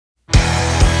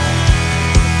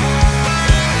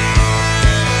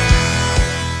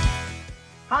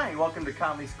welcome to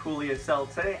Conley's Cool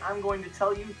ESL. Today I'm going to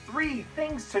tell you 3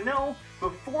 things to know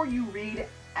before you read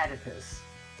Oedipus.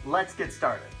 Let's get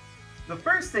started. The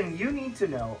first thing you need to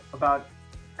know about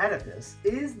Oedipus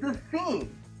is the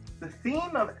theme. The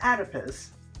theme of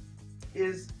Oedipus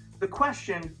is the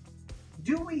question,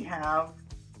 do we have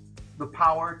the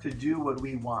power to do what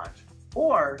we want?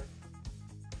 Or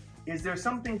is there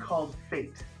something called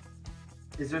fate?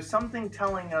 Is there something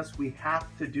telling us we have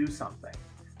to do something?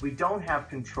 We don't have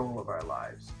control of our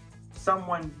lives.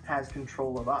 Someone has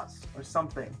control of us, or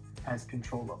something has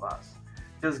control of us.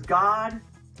 Does God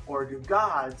or do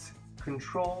gods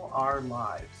control our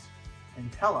lives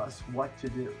and tell us what to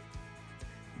do?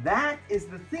 That is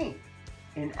the theme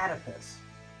in Oedipus.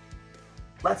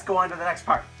 Let's go on to the next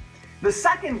part. The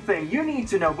second thing you need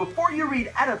to know before you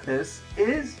read Oedipus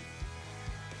is,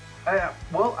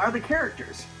 are the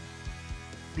characters.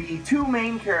 The 2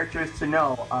 main characters to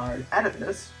know are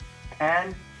Oedipus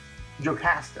and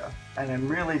Jocasta, and I'm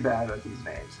really bad at these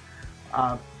names.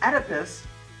 Oedipus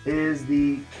is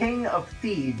the king of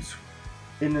Thebes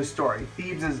in this story.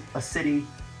 Thebes is a city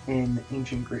in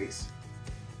ancient Greece.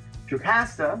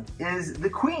 Jocasta is the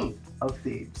queen of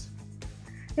Thebes.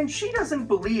 And she doesn't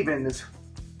believe in this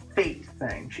fate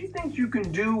thing. She thinks you can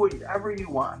do whatever you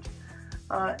want.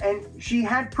 And she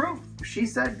had proof. She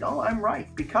said, oh, I'm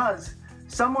right, because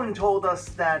someone told us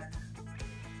that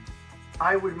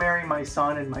I would marry my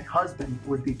son and my husband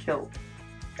would be killed.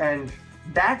 And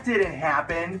that didn't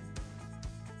happen.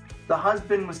 The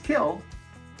husband was killed,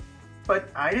 but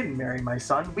I didn't marry my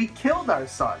son. We killed our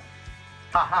son.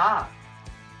 Ha ha.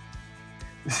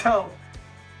 So,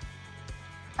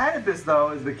 Oedipus,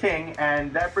 though, is the king,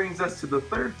 and that brings us to the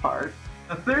third part.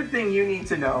 The third thing you need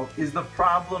to know is the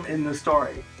problem in the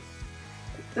story.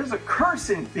 There's a curse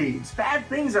in Thebes. Bad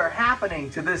things are happening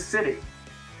to this city.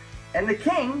 And the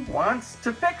king wants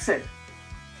to fix it.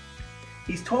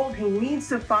 He's told he needs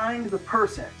to find the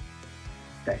person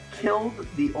that killed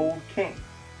the old king,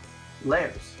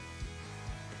 Lares,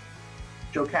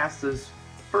 Jocasta's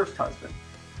first husband.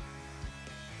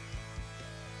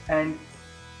 And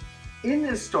in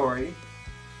this story,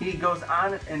 he goes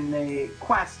on in a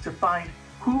quest to find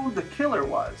who the killer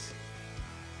was.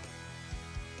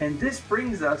 And this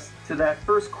brings us to that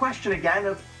first question again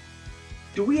of,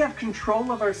 do we have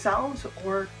control of ourselves,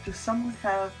 or does someone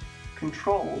have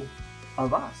control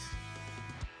of us?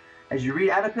 As you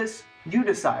read Oedipus, you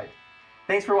decide.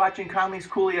 Thanks for watching Conley's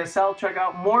Cool ESL. Check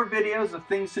out more videos of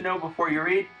things to know before you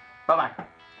read. Bye-bye.